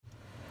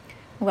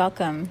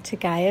Welcome to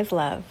Gaia's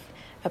Love,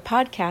 a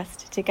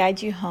podcast to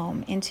guide you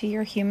home into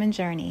your human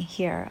journey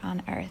here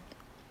on Earth.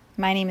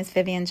 My name is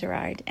Vivian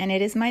Gerard, and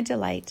it is my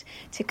delight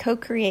to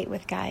co-create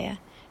with Gaia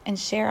and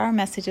share our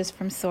messages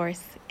from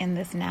Source in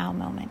this now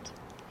moment.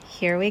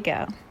 Here we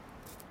go.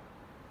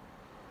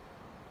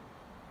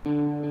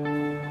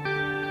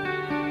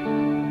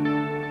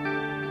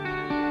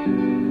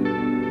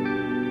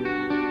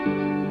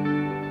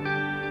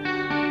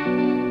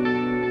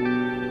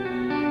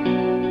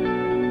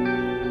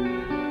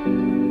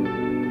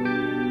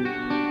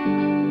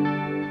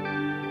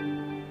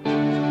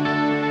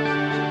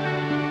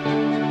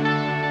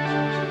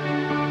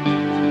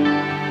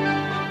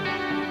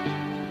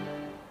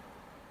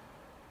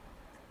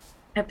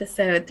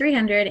 Episode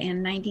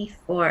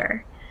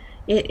 394.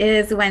 It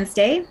is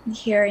Wednesday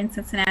here in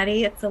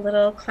Cincinnati. It's a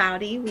little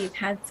cloudy. We've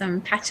had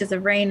some patches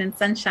of rain and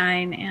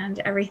sunshine, and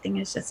everything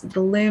is just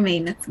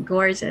blooming. It's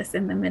gorgeous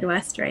in the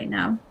Midwest right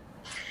now.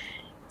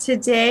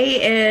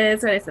 Today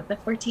is, the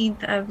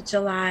 14th of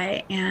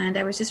July, and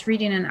I was just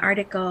reading an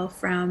article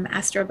from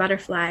Astro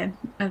Butterfly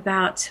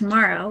about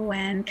tomorrow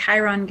when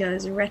Chiron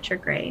goes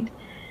retrograde.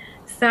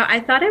 So I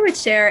thought I would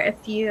share a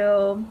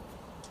few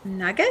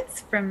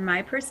nuggets from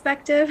my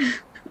perspective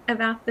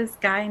about this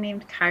guy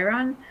named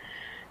Chiron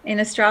in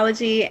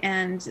astrology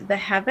and the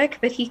havoc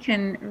that he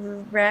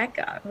can wreak,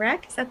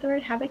 is that the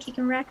word, havoc he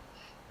can wreak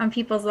on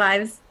people's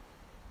lives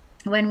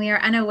when we are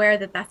unaware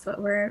that that's what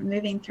we're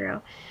moving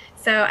through.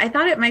 So I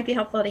thought it might be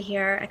helpful to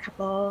hear a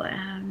couple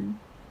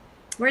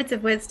words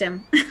of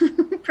wisdom,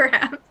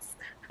 perhaps.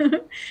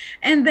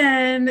 And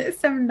then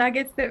some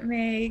nuggets that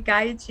may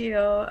guide you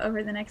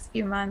over the next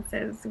few months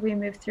as we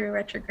move through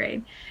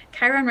retrograde.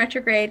 Chiron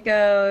retrograde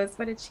goes,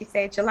 what did she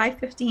say, July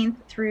 15th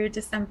through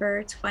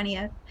December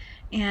 20th.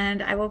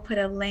 And I will put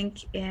a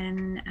link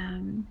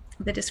in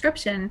the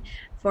description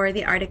for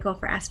the article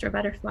for Astro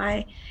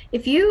Butterfly.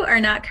 If you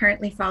are not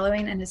currently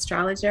following an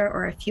astrologer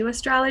or a few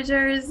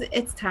astrologers,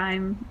 it's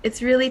time.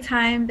 It's really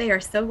time. They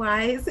are so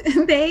wise.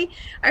 They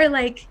are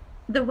like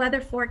the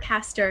weather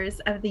forecasters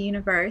of the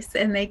universe,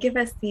 and they give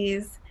us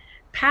these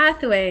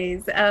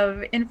pathways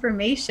of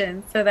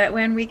information so that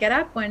when we get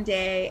up one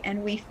day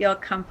and we feel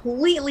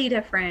completely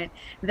different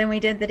than we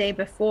did the day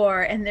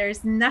before, and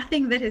there's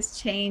nothing that has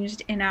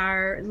changed in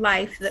our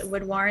life that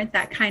would warrant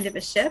that kind of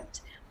a shift,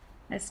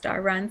 as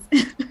star runs,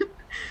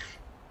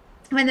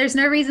 when there's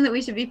no reason that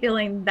we should be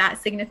feeling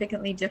that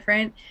significantly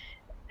different,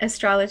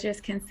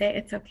 astrologers can say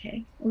it's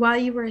okay. While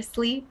you were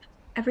asleep,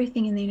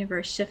 everything in the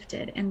universe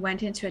shifted and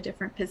went into a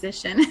different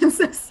position. And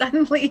so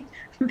suddenly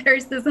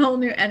there's this whole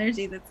new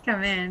energy that's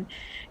come in,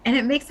 and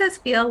it makes us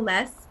feel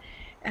less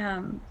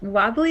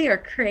wobbly or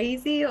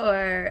crazy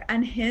or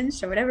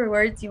unhinged or whatever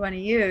words you want to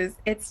use.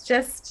 It's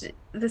just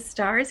the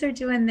stars are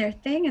doing their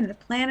thing and the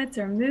planets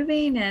are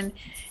moving, and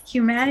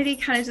humanity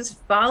kind of just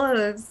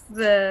follows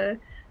the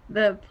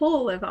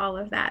pull of all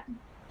of that.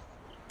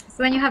 So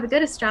when you have a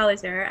good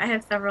astrologer, I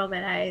have several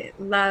that I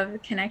love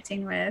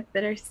connecting with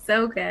that are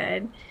so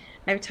good.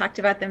 I've talked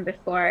about them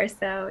before,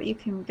 so you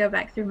can go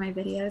back through my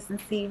videos and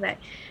see. But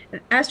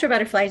Astro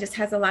Butterfly just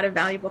has a lot of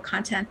valuable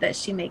content that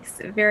she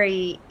makes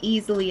very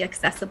easily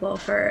accessible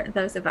for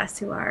those of us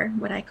who are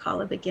what I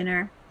call a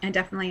beginner. I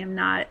definitely am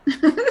not.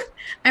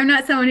 I'm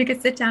not someone who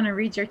could sit down and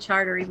read your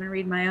chart or even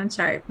read my own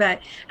chart,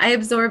 but I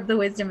absorb the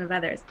wisdom of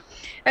others.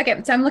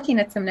 Okay, so I'm looking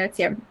at some notes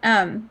here.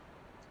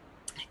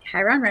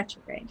 Chiron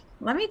retrograde.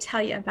 Let me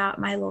tell you about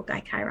my little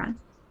guy Chiron,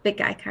 big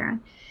guy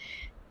Chiron.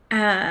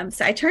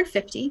 So I turned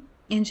 50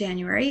 in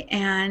January,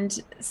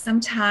 and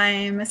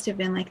sometime must have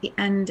been like the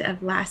end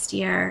of last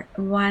year,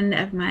 one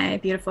of my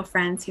beautiful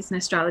friends, who's an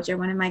astrologer,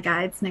 one of my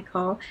guides,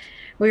 Nicole,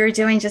 we were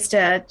doing just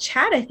a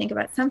chat, I think,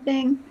 about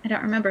something, I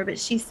don't remember, but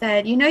she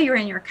said, you know, you're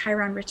in your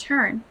Chiron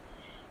return.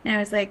 And I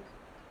was like,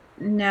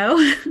 no.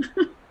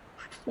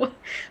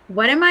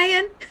 What am I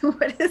in?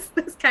 What is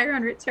this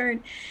Chiron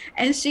return?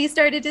 And she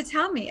started to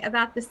tell me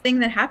about this thing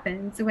that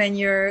happens when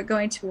you're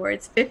going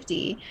towards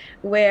 50,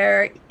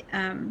 where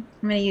I'm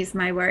going to use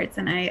my words,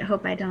 and I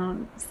hope I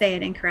don't say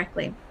it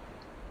incorrectly.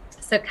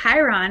 So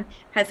Chiron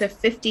has a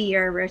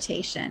 50-year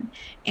rotation,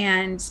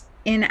 and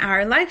in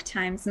our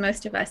lifetimes,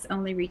 most of us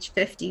only reach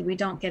 50. We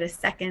don't get a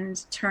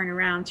second turn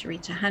around to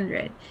reach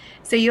 100.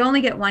 So you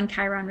only get one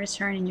Chiron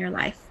return in your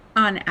life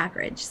on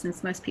average,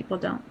 since most people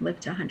don't live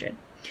to 100.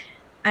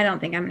 I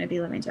don't think I'm going to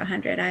be living to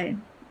 100.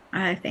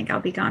 I think I'll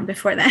be gone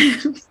before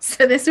that.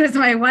 So this was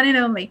my one and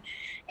only.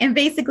 And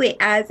basically,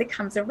 as it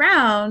comes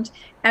around,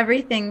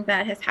 everything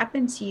that has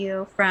happened to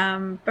you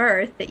from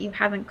birth that you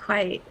haven't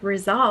quite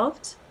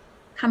resolved,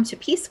 come to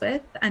peace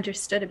with,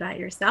 understood about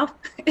yourself,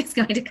 is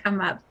going to come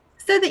up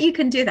so that you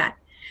can do that.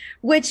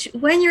 Which,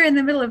 when you're in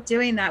the middle of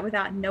doing that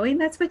without knowing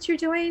that's what you're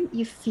doing,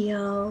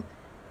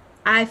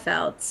 I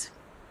felt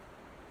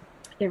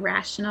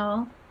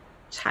irrational,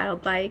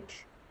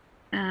 childlike,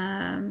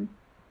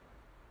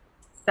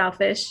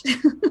 selfish,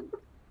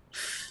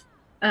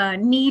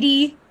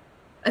 needy,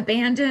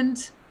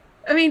 abandoned.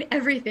 I mean,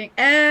 everything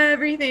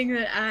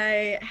that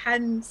I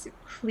hadn't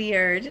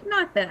cleared.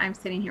 Not that I'm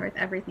sitting here with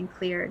everything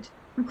cleared.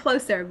 I'm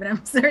closer, but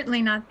I'm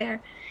certainly not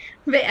there.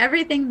 But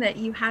everything that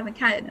you haven't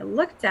kind of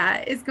looked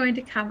at is going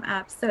to come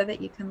up so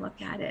that you can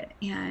look at it.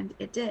 And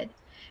it did.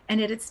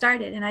 And it had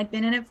started, and I'd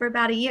been in it for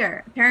about a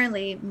year.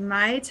 Apparently,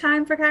 my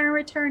time for Chiron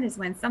return is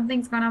when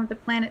something's going on with the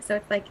planet. So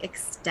it's like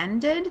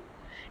extended.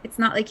 It's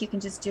not like you can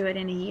just do it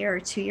in a year or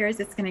 2 years.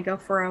 It's going to go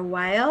for a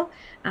while.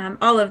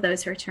 All of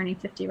those who are turning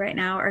 50 right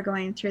now are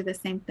going through the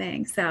same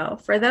thing. So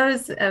for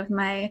those of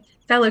my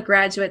fellow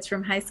graduates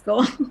from high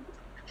school,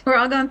 we're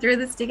all going through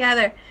this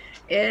together.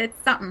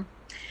 It's something.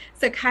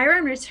 So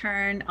Chiron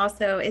return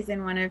also is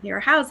in one of your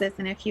houses.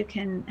 And if you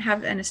can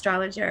have an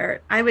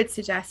astrologer, I would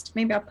suggest,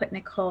 maybe I'll put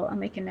Nicole, I'll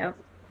make a note.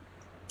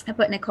 I'll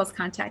put Nicole's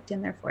contact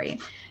in there for you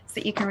so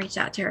that you can reach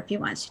out to her if you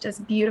want. She does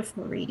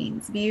beautiful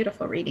readings,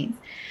 beautiful readings.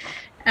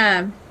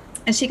 And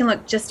she can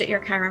look just at your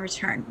Chiron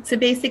return. So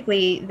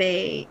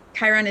basically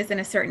Chiron is in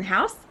a certain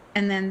house,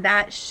 and then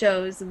that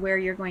shows where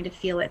you're going to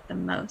feel it the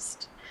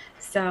most.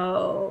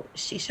 So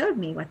she showed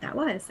me what that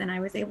was, and I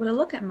was able to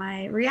look at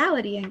my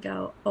reality and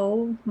go,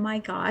 oh my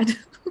God,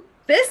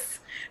 this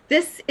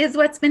is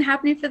what's been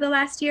happening for the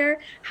last year.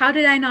 How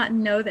did I not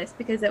know this?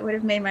 Because it would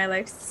have made my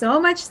life so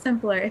much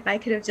simpler if I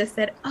could have just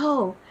said,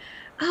 oh,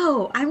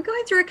 I'm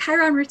going through a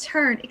Chiron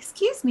return.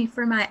 Excuse me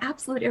for my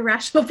absolute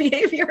irrational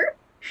behavior.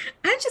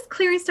 I'm just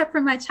clearing stuff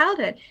from my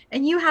childhood.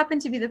 And you happen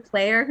to be the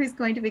player who's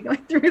going to be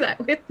going through that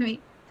with me.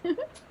 It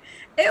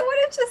would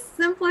have just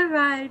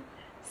simplified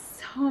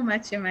so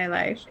much in my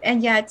life.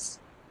 And yet,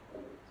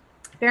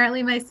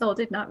 apparently my soul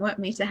did not want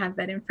me to have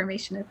that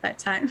information at that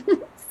time.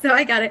 So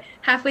I got it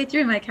halfway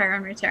through my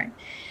Chiron return.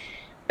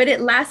 But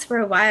it lasts for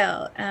a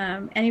while,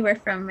 anywhere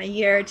from a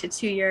year to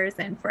 2 years.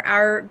 And for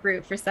our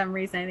group, for some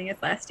reason, I think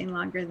it's lasting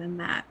longer than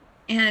that.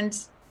 And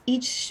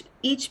each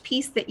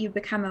piece that you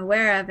become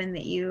aware of and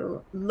that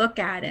you look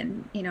at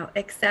and,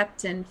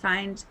 accept and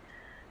find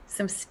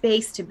some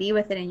space to be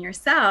with it in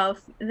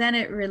yourself, then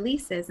it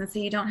releases. And so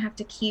you don't have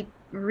to keep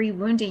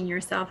re-wounding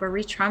yourself or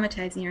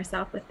re-traumatizing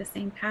yourself with the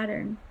same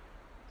pattern.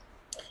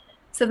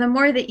 So the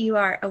more that you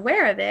are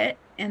aware of it,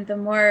 and the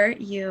more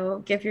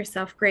you give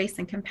yourself grace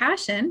and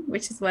compassion,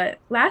 which is what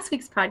last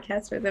week's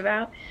podcast was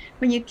about,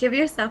 when you give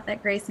yourself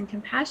that grace and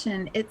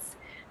compassion, it's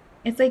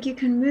like you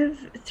can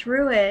move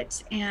through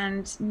it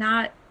and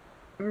not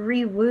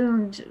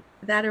re-wound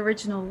that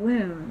original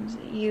wound.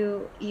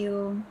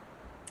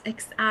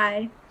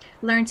 I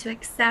learned to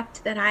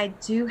accept that I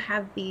do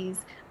have these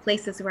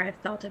places where I've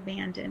felt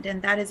abandoned,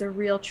 and that is a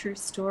real true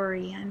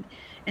story.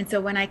 And so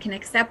when I can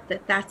accept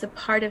that that's a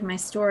part of my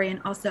story,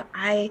 and also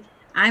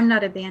I'm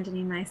not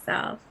abandoning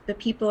myself, the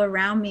people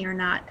around me are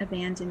not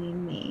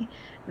abandoning me,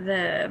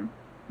 the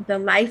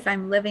life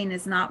I'm living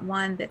is not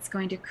one that's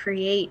going to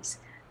create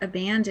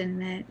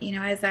abandonment.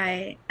 As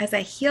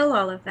I heal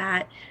all of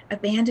that,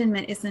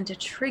 abandonment isn't a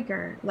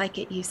trigger like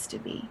it used to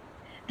be.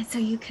 And so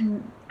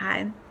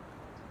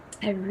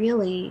I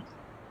really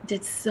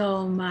did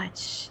so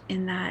much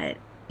in that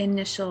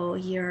initial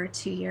year or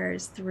 2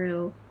 years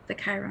through the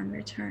Chiron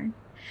return.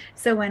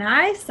 So when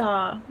I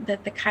saw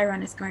that the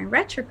Chiron is going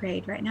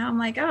retrograde right now, I'm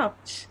like, oh,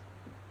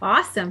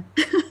 awesome.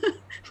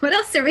 What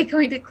else are we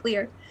going to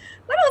clear?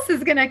 What else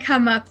is going to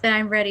come up that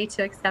I'm ready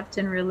to accept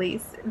and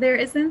release? There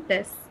isn't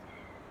this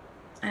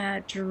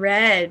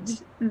dread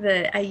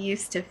that I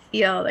used to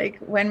feel. Like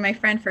when my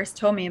friend first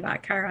told me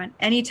about Chiron,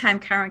 anytime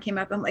Chiron came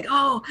up, I'm like,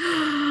 oh,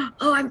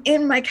 I'm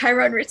in my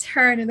Chiron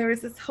return. And there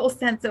was this whole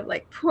sense of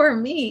like, poor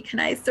me. Can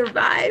I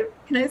survive?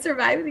 Can I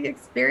survive the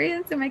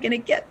experience? Am I going to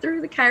get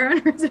through the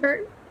Chiron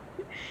return?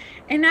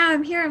 And now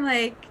I'm here. I'm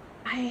like,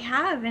 I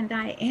have, and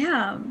I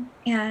am.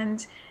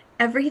 And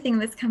everything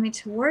that's coming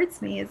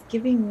towards me is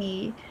giving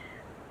me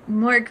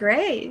more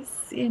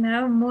grace,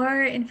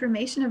 more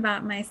information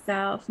about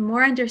myself,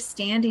 more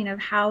understanding of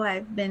how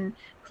I've been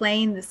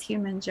playing this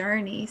human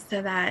journey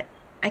so that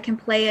I can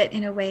play it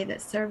in a way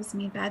that serves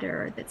me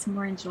better, that's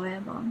more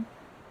enjoyable.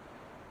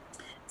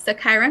 So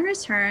Chiron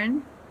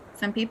return,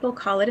 some people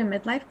call it a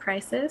midlife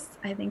crisis.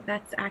 I think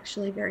that's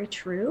actually very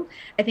true.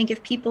 I think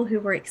if people who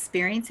were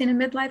experiencing a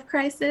midlife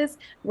crisis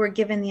were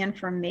given the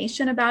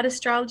information about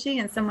astrology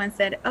and someone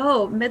said,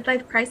 oh,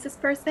 midlife crisis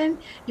person,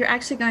 you're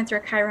actually going through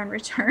a Chiron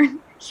return.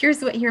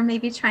 Here's what you're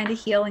maybe trying to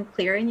heal and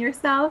clear in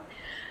yourself.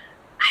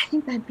 I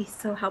think that'd be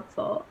so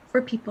helpful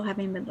for people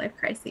having midlife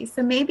crises.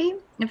 So maybe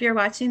if you're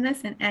watching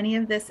this and any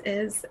of this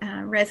is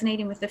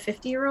resonating with the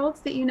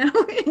 50-year-olds that you know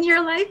in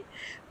your life,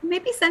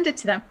 maybe send it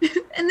to them.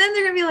 And then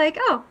they're going to be like,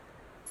 oh,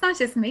 it's not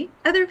just me.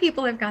 Other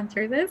people have gone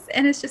through this,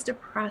 and it's just a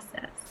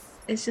process.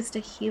 It's just a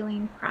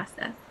healing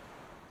process.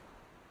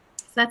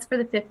 So that's for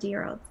the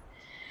 50-year-olds.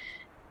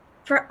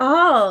 For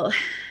all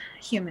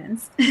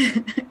humans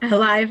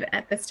alive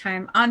at this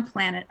time on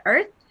planet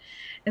Earth,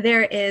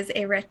 there is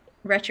a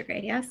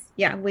retrograde. Yes.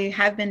 Yeah, we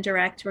have been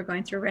direct. We're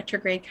going through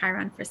retrograde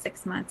Chiron for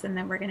 6 months, and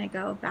then we're going to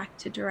go back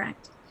to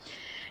direct.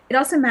 It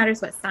also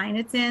matters what sign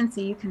it's in,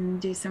 so you can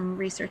do some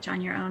research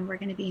on your own. We're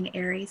going to be in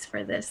Aries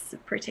for this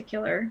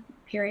particular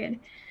period.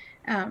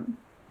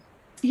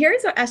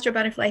 here's what Astro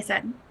Butterfly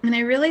said, and I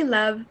really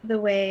love the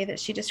way that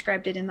she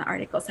described it in the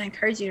article. So I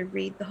encourage you to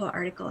read the whole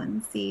article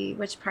and see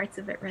which parts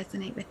of it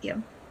resonate with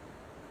you.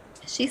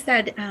 She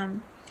said,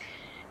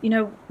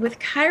 with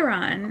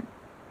Chiron,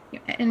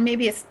 and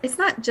maybe it's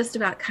not just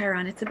about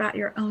Chiron, it's about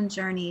your own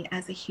journey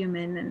as a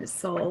human and a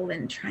soul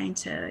and trying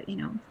to,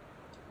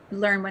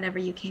 learn whatever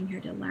you came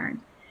here to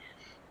learn.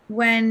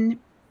 When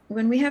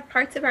we have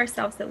parts of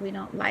ourselves that we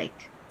don't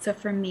like, so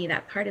for me,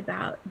 that part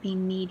about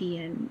being needy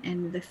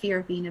and the fear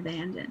of being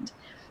abandoned,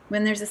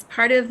 when there's this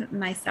part of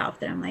myself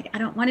that I'm like, I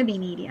don't want to be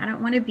needy, I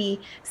don't want to be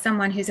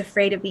someone who's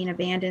afraid of being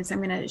abandoned, so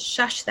I'm going to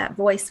shush that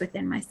voice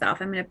within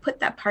myself, I'm going to put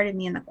that part of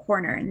me in the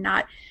corner and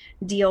not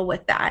deal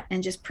with that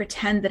and just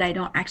pretend that I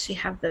don't actually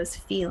have those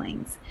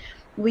feelings.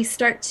 We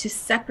start to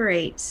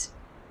separate.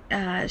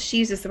 She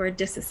uses the word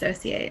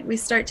disassociate. We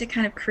start to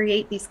kind of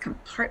create these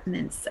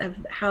compartments of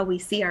how we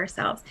see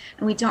ourselves.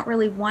 And we don't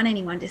really want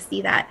anyone to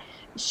see that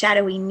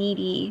shadowy,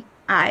 needy.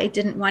 I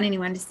didn't want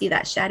anyone to see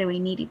that shadowy,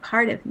 needy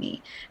part of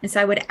me. And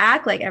so I would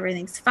act like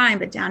everything's fine.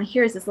 But down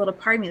here is this little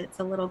part of me that's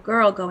a little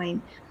girl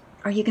going,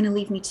 are you going to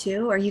leave me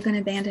too? Are you going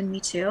to abandon me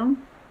too?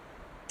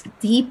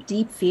 Deep,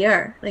 deep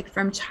fear, like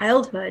from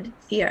childhood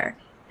fear.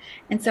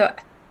 And so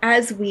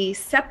as we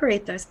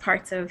separate those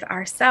parts of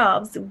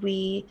ourselves,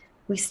 we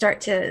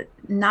start to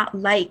not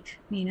like,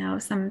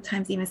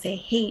 sometimes even say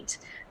hate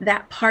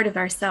that part of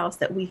ourselves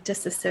that we've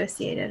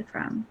disassociated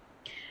from.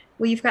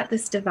 Well, you've got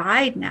this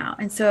divide now.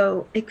 And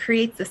so it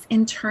creates this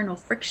internal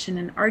friction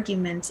and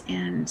argument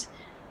and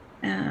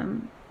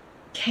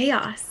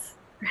chaos,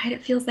 right?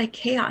 It feels like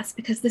chaos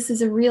because this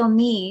is a real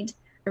need,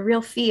 a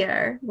real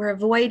fear. We're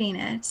avoiding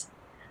it.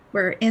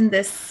 We're in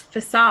this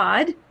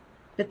facade,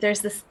 but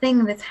there's this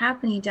thing that's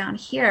happening down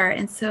here.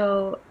 And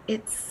so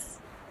it's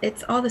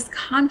all this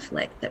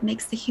conflict that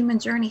makes the human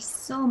journey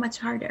so much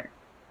harder.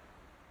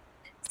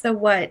 So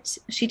what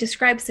she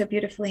describes so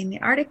beautifully in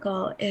the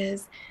article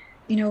is,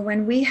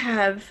 when we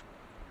have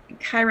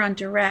Chiron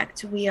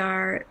direct, we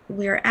are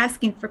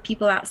asking for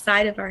people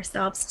outside of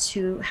ourselves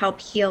to help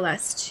heal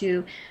us,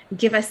 to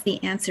give us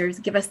the answers,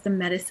 give us the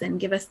medicine,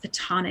 give us the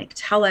tonic,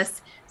 tell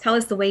us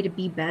the way to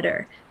be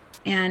better.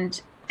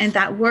 And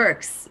that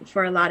works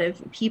for a lot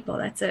of people.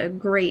 That's a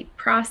great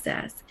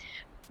process.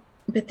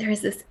 But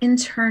there's this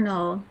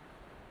internal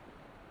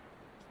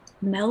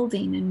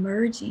melding and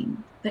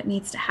merging that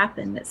needs to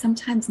happen that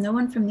sometimes no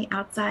one from the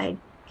outside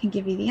can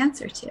give you the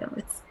answer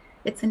to.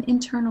 It's an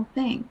internal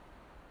thing.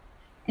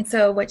 And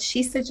so what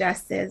she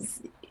suggests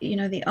is,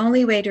 the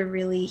only way to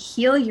really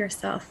heal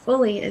yourself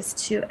fully is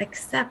to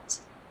accept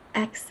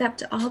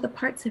all the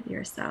parts of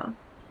yourself,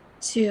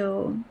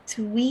 to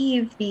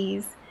weave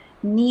these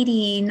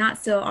needy, not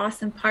so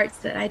awesome parts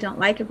that I don't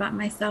like about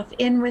myself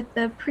in with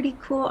the pretty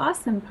cool,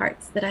 awesome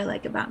parts that I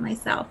like about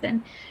myself,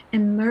 and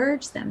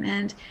merge them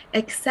and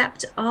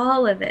accept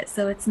all of it.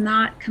 So it's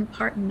not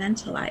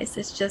compartmentalized.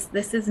 It's just,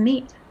 this is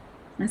me.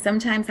 And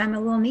sometimes I'm a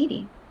little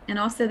needy. And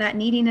also that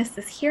neediness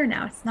is here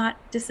now. It's not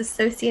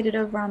disassociated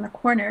over on the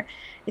corner.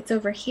 It's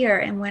over here.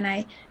 And when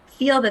I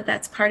feel that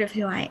that's part of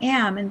who I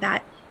am and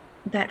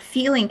that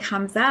feeling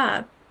comes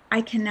up,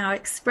 I can now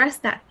express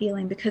that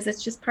feeling because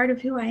it's just part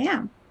of who I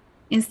am,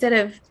 instead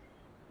of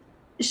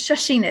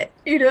shushing it,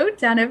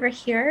 down over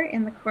here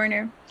in the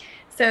corner.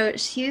 So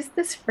she used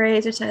this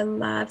phrase, which I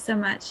love so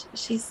much.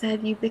 She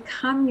said, you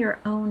become your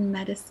own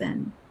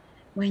medicine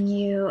when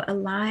you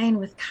align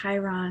with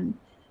Chiron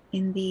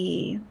in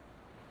the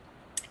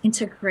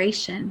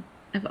integration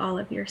of all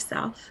of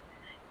yourself.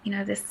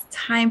 This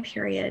time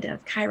period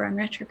of Chiron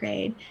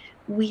retrograde,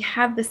 we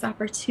have this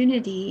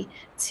opportunity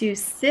to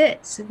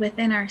sit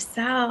within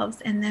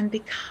ourselves and then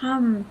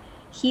become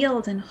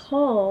healed and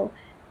whole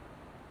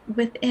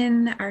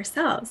within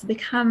ourselves,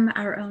 become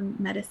our own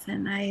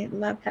medicine. I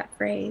love that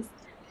phrase.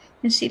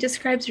 And she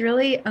describes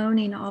really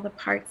owning all the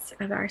parts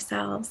of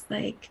ourselves,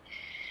 like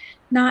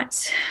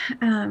not,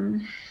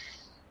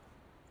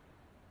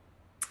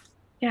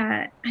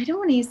 I don't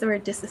want to use the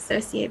word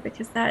disassociate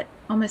because that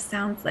almost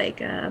sounds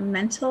like a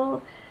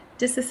mental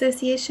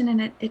disassociation,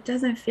 and it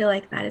doesn't feel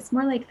like that. It's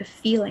more like the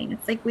feeling.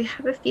 It's like we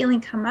have a feeling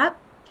come up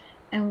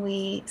and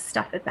we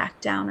stuff it back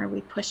down or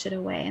we push it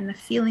away, and the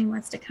feeling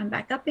wants to come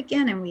back up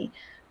again and we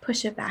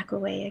push it back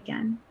away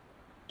again.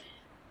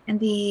 And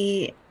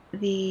the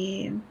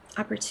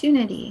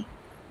opportunity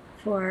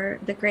for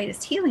the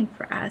greatest healing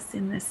for us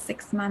in this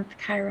 6-month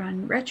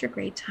Chiron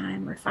retrograde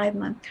time, or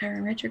 5-month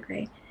Chiron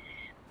retrograde,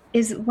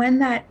 is when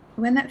that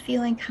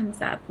feeling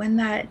comes up, when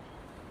that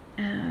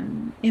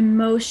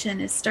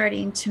emotion is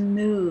starting to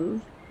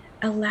move,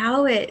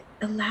 allow it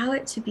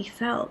to be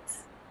felt.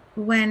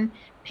 When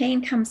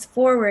pain comes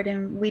forward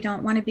and we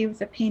don't want to be with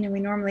the pain, and we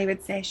normally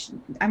would say,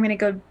 I'm going to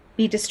go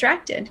be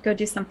distracted, go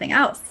do something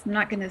else. I'm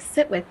not going to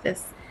sit with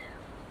this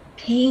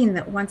pain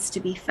that wants to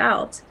be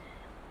felt.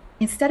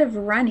 Instead of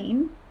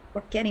running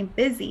or getting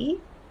busy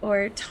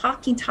or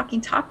talking,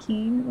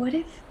 what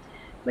if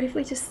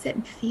we just sit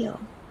and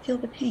feel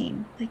the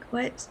pain? Like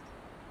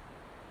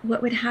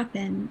what would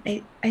happen?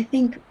 I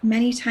think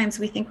many times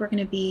we think we're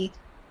going to be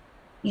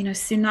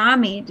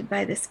tsunamied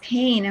by this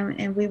pain,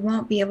 and we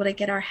won't be able to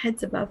get our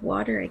heads above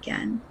water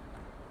again.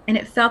 And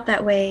it felt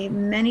that way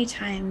many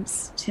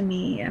times to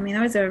me. I mean,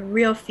 that was a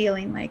real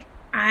feeling, like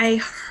I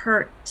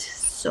hurt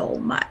so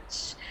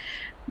much.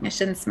 I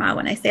shouldn't smile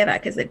when I say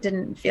that, because it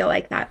didn't feel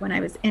like that when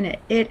I was in it.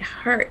 It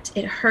hurt.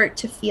 It hurt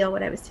to feel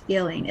what I was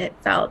feeling.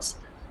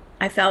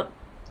 I felt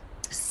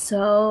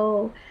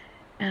so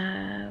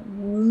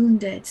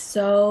wounded,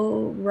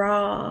 so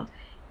raw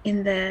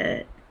in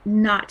the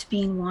not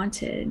being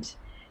wanted,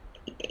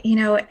 you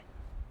know,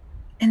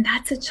 and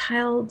that's a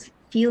child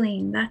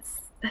feeling.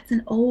 That's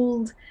an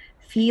old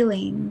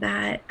feeling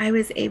that I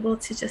was able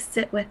to just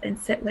sit with and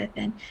sit with.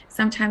 And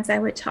sometimes I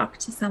would talk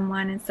to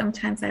someone, and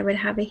sometimes I would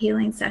have a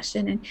healing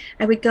session, and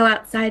I would go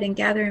outside and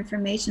gather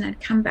information.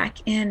 I'd come back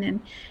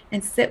in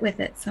and sit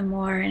with it some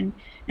more. And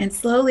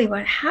slowly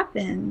what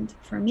happened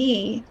for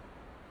me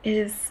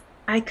is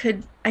I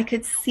could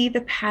see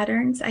the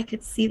patterns, I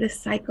could see the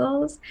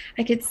cycles,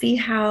 I could see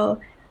how,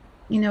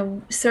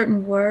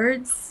 certain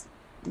words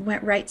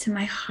went right to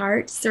my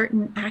heart.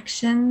 Certain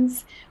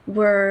actions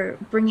were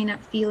bringing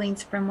up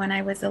feelings from when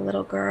I was a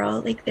little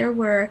girl. Like there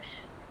were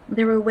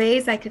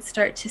ways I could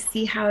start to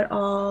see how it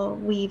all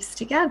weaves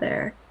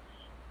together.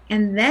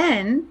 And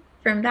then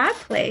from that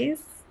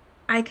place,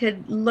 I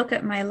could look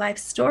at my life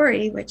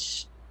story,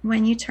 which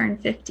when you turn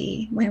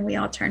 50, when we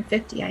all turn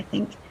 50, I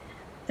think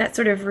that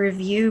sort of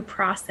review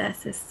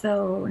process is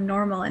so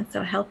normal and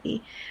so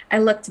healthy. I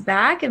looked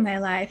back at my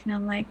life and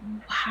I'm like,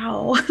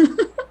 wow,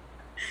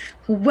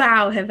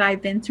 wow, have I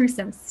been through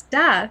some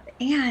stuff?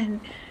 And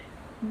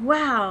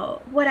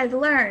wow, what I've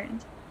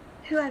learned,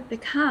 who I've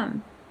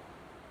become,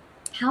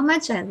 how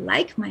much I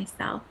like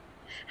myself,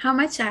 how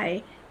much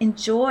I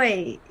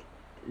enjoy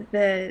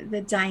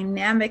the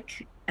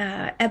dynamic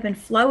ebb and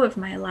flow of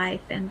my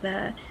life, and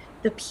the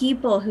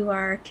people who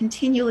are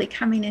continually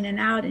coming in and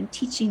out and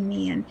teaching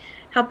me and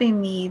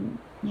helping me,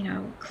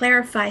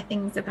 clarify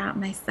things about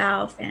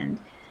myself, and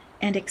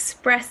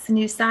express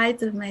new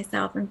sides of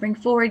myself, and bring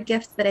forward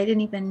gifts that I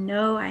didn't even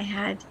know I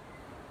had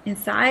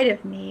inside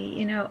of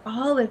me.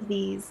 All of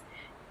these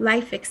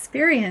life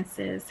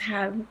experiences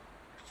have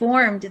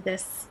formed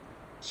this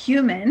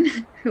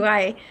human who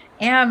I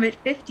am at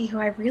 50, who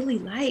I really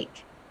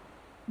like.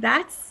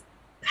 That's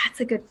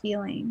a good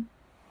feeling.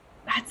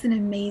 That's an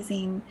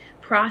amazing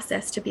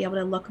process to be able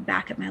to look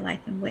back at my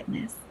life and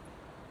witness.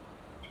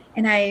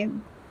 And I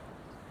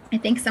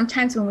think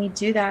sometimes when we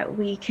do that,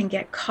 we can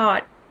get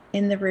caught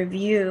in the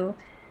review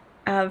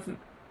of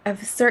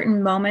of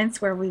certain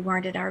moments where we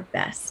weren't at our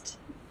best.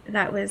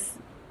 That was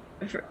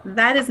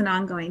that is an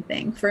ongoing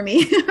thing for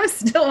me. I'm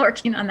still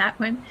working on that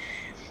one.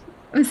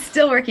 I'm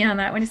still working on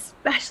that one,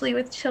 especially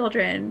with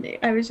children.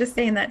 I was just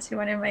saying that to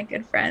one of my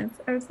good friends.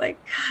 I was like,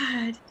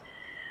 God,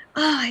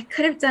 oh, I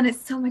could have done it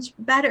so much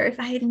better if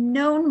I had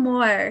known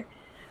more.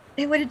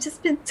 It would have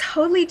just been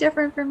totally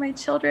different for my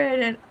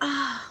children. And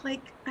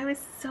like I was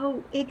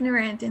so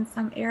ignorant in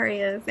some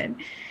areas. And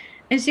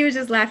she was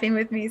just laughing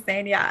with me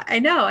saying, yeah, I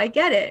know, I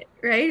get it,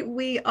 right?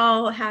 We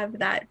all have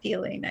that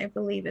feeling, I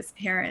believe, as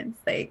parents.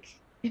 Like,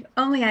 if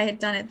only I had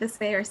done it this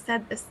way, or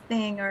said this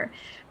thing, or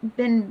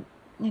been,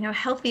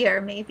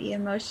 healthier, maybe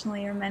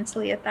emotionally or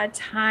mentally at that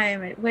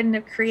time, it wouldn't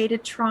have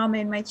created trauma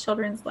in my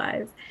children's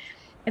lives.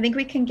 I think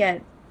we can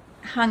get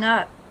hung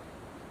up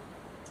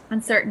on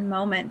certain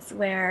moments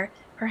where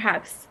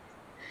perhaps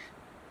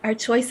our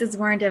choices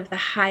weren't of the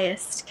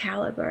highest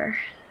caliber.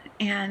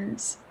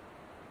 And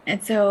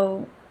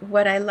so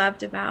what I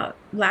loved about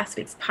last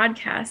week's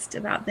podcast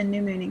about the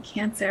new moon in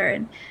Cancer,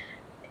 and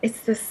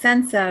it's the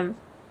sense of,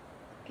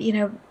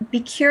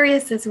 be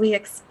curious as we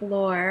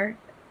explore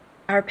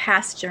our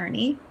past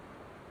journey,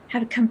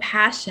 have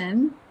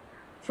compassion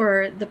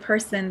for the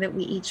person that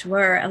we each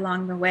were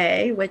along the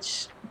way,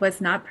 which was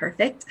not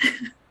perfect.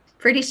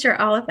 Pretty sure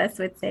all of us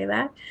would say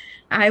that.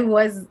 I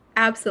was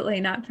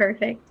absolutely not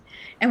perfect.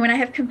 And when I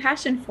have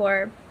compassion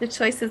for the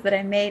choices that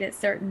I made at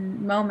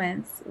certain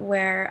moments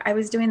where I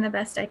was doing the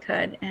best I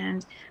could,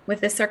 and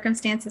with the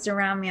circumstances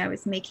around me, I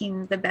was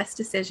making the best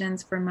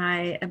decisions for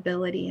my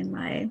ability and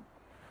my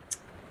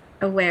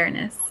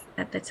awareness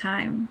at the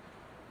time.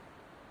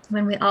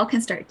 When we all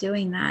can start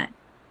doing that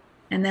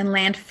and then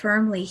land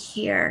firmly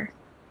here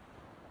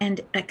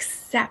and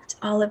accept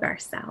all of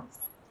ourselves,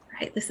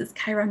 right? This is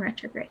Chiron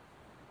retrograde.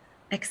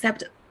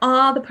 Accept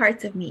all the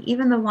parts of me,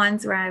 even the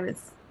ones where I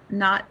was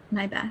not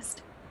my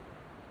best.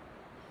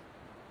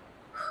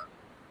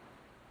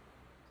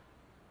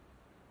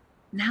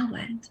 Now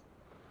what?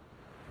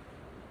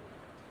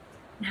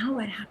 Now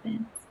what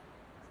happens?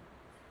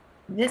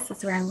 This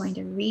is where I'm going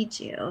to read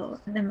you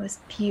the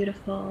most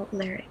beautiful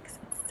lyrics.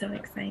 It's so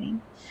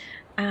exciting.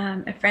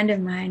 A friend of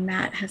mine,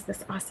 Matt, has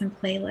this awesome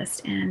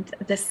playlist, and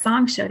this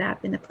song showed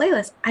up in the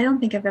playlist. I don't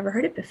think I've ever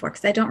heard it before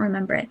because I don't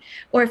remember it.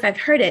 Or if I've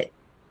heard it,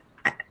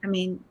 I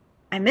mean,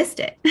 I missed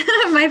it.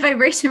 My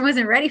vibration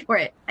wasn't ready for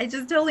it. I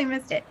just totally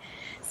missed it.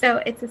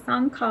 So it's a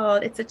song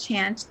called, it's a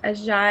chant,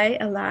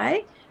 Ajay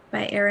Alai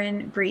by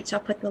Aaron Breach. I'll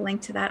put the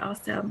link to that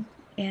also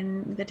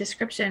in the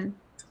description.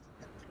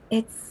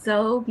 It's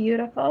so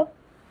beautiful.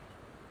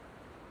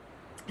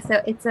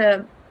 So it's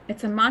a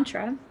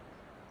mantra.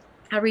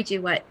 I'll read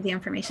you what the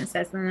information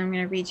says, and then I'm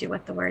going to read you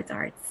what the words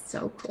are. It's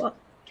so cool.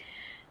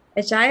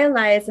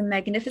 Ajayalaya is a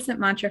magnificent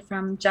mantra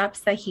from Jap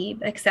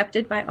Sahib,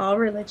 accepted by all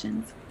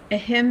religions, a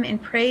hymn in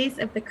praise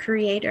of the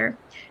Creator,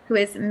 who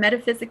is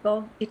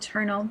metaphysical,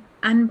 eternal,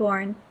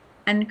 unborn,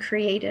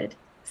 uncreated,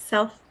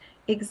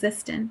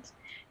 self-existent,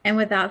 and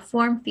without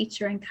form,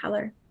 feature, and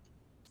color.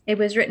 It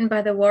was written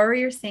by the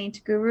warrior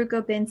saint Guru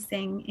Gobind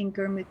Singh in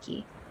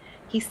Gurmukhi.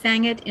 He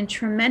sang it in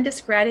tremendous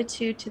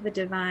gratitude to the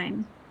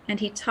divine, and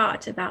he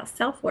taught about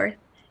self-worth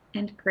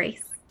and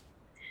grace.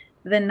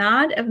 The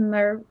nod of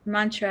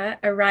mantra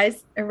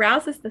arouses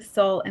the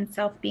soul and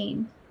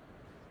self-being.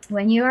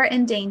 When you are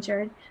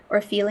endangered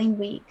or feeling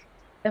weak,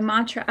 the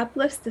mantra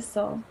uplifts the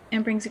soul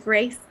and brings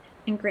grace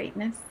and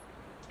greatness.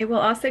 It will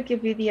also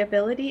give you the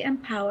ability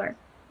and power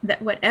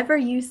that whatever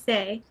you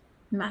say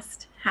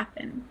must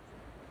happen.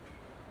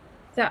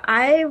 So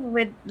I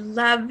would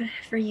love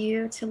for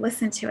you to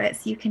listen to it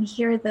so you can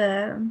hear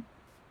the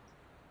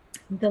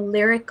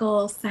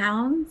lyrical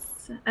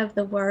sounds of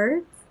the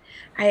words.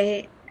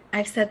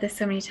 I've said this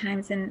so many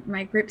times in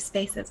my group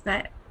spaces,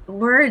 but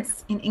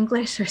words in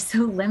English are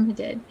so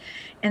limited,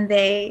 and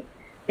they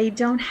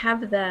don't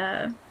have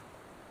the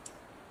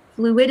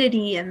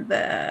fluidity and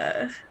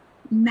the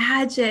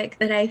magic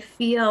that I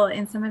feel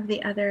in some of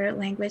the other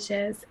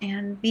languages.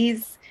 And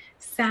these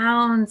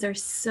sounds are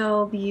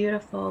so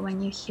beautiful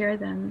when you hear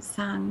them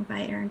sung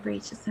by Aaron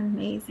Breach. It's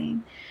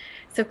amazing.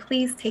 So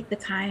please take the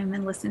time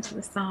and listen to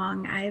the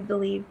song. I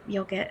believe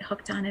you'll get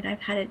hooked on it.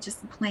 I've had it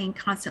just playing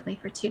constantly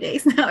for 2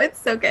 days now. It's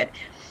so good.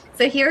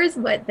 So here's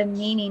what the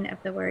meaning of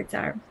the words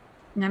are.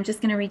 And I'm just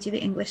going to read you the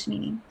English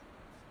meaning.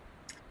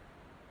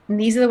 And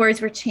these are the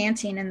words we're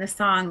chanting in the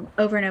song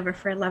over and over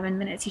for 11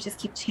 minutes. You just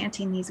keep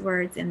chanting these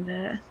words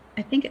in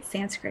I think it's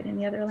Sanskrit in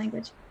the other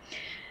language.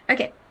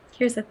 Okay,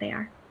 here's what they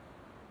are.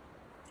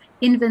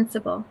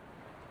 Invincible,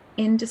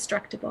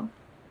 indestructible,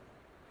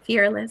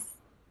 fearless,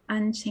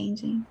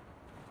 unchanging,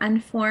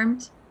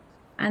 unformed,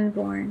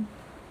 unborn,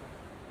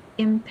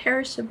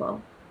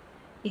 imperishable,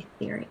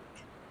 etheric,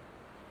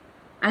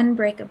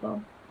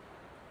 unbreakable,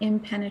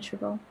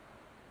 impenetrable,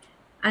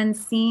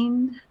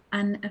 unseen,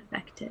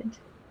 unaffected,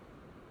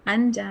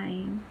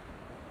 undying,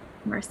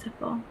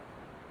 merciful,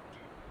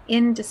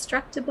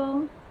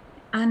 indestructible,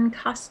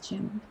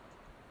 uncostumed,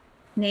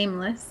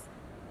 nameless,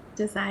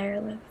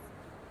 desireless,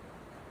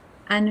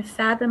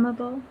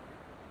 unfathomable,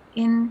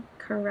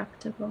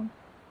 incorruptible,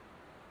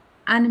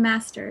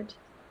 unmastered,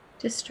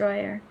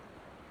 destroyer,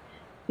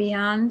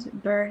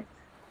 beyond birth,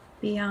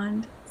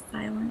 beyond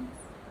silence,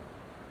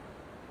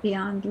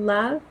 beyond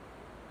love,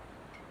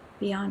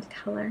 beyond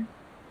color,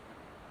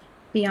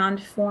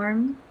 beyond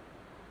form,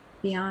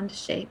 beyond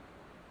shape,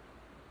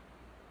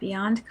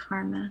 beyond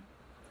karma,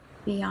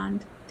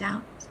 beyond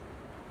doubt,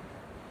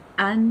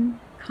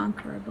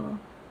 unconquerable,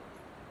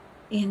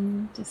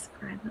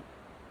 indescribable.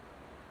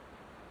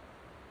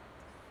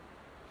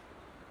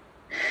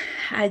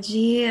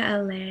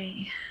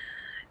 Ajayalaya.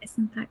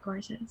 Isn't that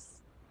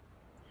gorgeous?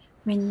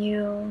 When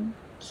you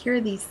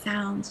hear these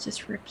sounds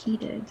just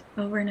repeated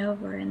over and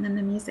over, and then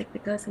the music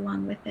that goes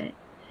along with it,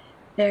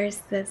 there's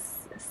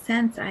this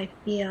sense I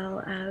feel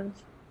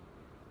of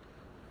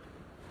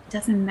it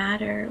doesn't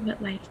matter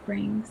what life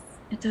brings.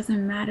 It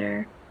doesn't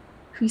matter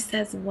who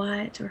says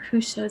what or who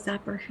shows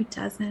up or who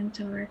doesn't,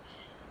 or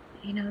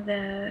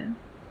the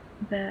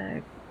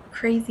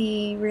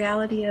crazy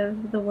reality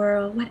of the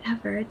world,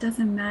 whatever. It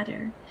doesn't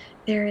matter.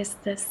 There is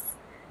this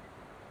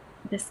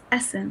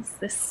essence,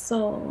 this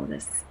soul,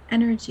 this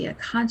energy, a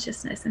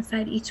consciousness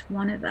inside each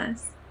one of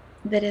us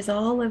that is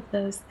all of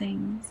those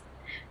things,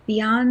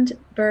 beyond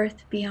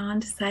birth,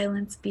 beyond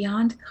silence,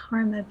 beyond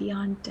karma,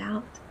 beyond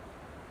doubt,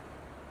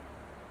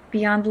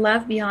 beyond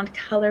love, beyond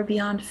color,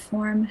 beyond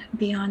form,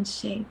 beyond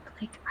shape.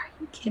 Like, are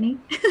you kidding?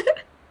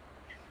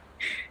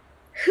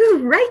 Who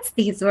writes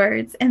these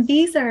words? And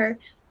these are,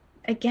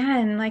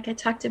 again, like I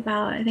talked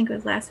about, I think it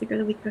was last week or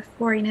the week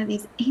before,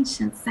 these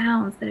ancient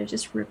sounds that are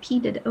just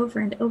repeated over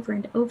and over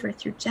and over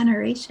through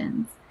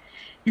generations.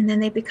 And then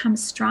they become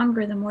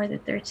stronger the more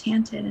that they're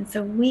chanted. And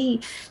so we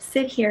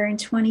sit here in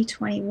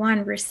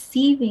 2021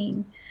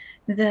 receiving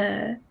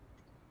the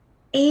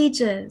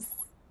ages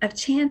of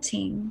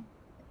chanting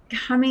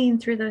coming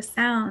through those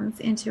sounds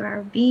into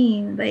our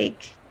being.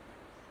 Like,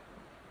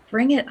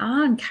 bring it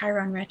on,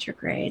 Chiron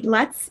retrograde.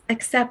 Let's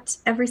accept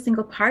every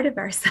single part of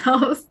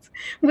ourselves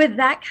with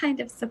that kind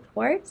of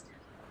support.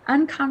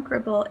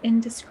 Unconquerable,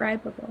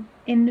 indescribable,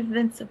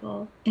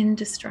 invincible,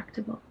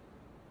 indestructible.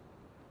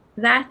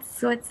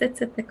 That's what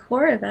sits at the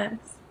core of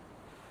us.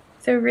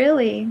 So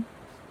really,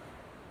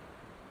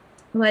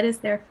 what is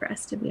there for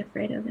us to be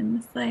afraid of in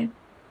this life?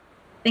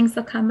 Things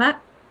will come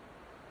up.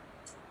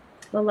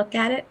 We'll look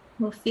at it.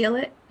 We'll feel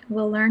it.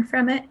 We'll learn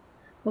from it.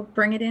 We'll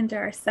bring it into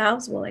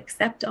ourselves. We'll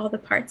accept all the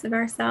parts of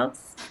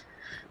ourselves.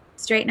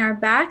 Straighten our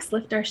backs,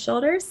 lift our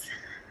shoulders,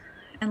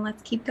 and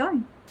let's keep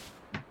going.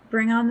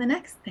 Bring on the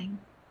next thing.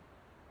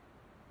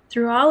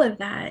 Through all of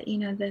that,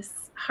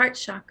 this heart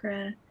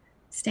chakra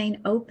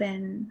staying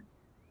open,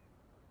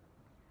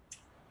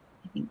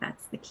 think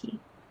that's the key.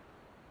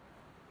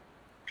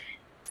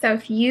 So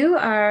if you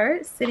are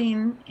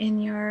sitting in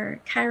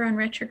your Chiron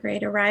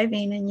retrograde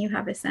arriving and you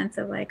have a sense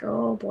of like,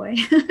 oh boy,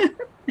 I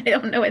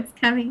don't know what's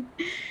coming,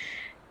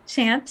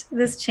 chant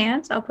this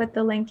chant. I'll put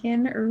the link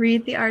in.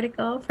 Read the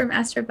article from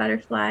Esther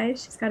Butterfly.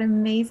 She's got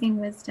amazing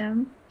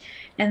wisdom.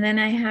 And then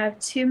I have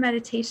two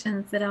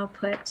meditations that I'll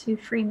put, two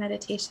free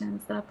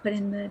meditations that I'll put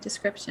in the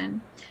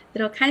description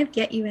that'll kind of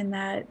get you in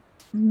that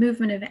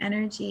movement of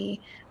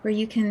energy where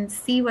you can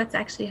see what's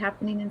actually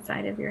happening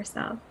inside of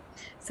yourself.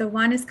 So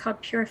one is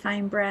called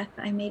Purifying Breath.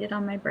 I made it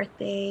on my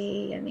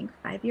birthday, I think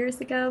 5 years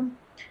ago,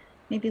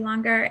 maybe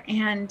longer.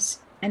 And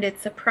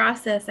it's a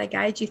process I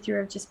guide you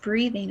through of just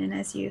breathing. And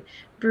as you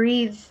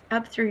breathe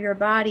up through your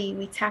body,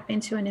 we tap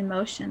into an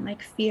emotion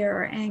like fear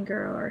or anger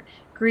or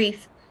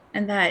grief.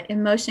 And that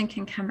emotion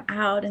can come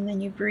out, and then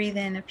you breathe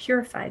in a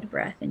purified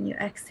breath and you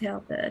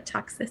exhale the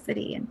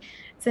toxicity. And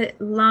it's a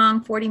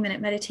long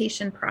 40-minute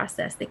meditation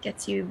process that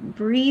gets you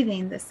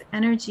breathing this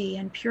energy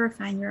and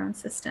purifying your own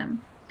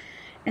system.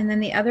 And then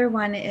the other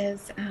one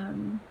is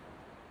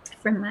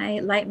from my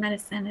light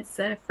medicine. It's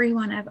a free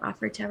one I've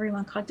offered to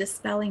everyone called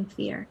Dispelling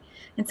Fear.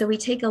 And so we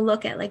take a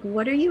look at like,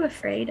 what are you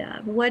afraid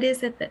of? What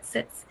is it that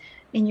sits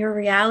in your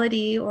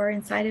reality or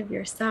inside of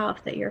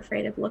yourself that you're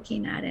afraid of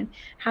looking at? And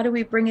how do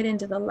we bring it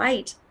into the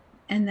light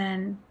and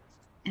then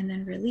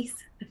release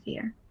the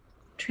fear,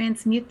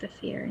 transmute the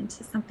fear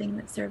into something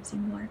that serves you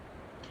more?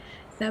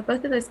 So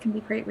both of those can be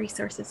great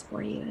resources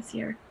for you as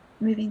you're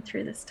moving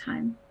through this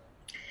time.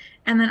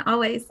 And then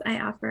always I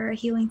offer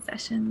healing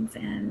sessions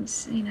and,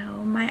 you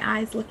know, my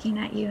eyes looking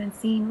at you and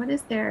seeing what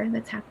is there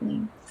that's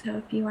happening. So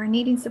if you are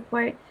needing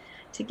support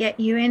to get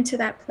you into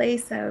that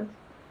place of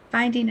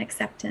finding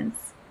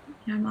acceptance,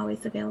 you know, I'm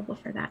always available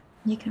for that.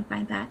 You can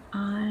find that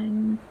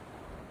on,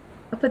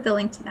 I'll put the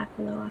link to that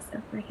below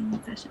also for a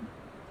healing session.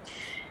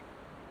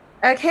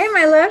 Okay,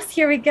 my loves,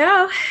 here we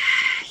go.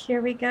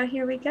 Here we go,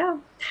 here we go.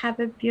 Have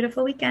a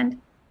beautiful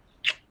weekend.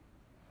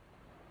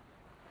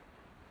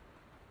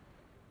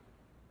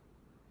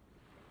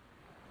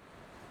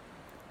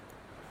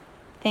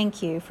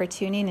 Thank you for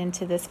tuning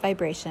into this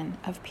vibration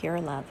of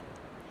pure love.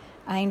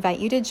 I invite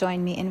you to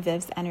join me in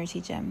Viv's Energy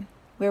Gym,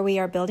 where we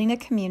are building a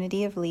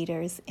community of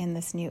leaders in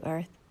this new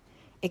earth,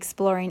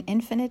 exploring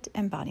infinite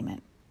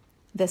embodiment,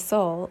 the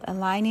soul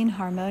aligning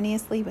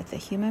harmoniously with the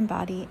human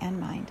body and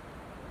mind.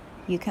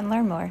 You can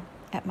learn more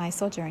at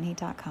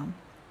mysouljourney.com.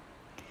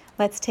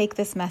 Let's take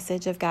this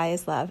message of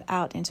Gaia's love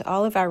out into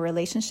all of our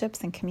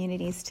relationships and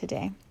communities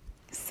today.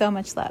 So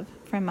much love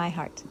from my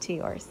heart to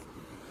yours.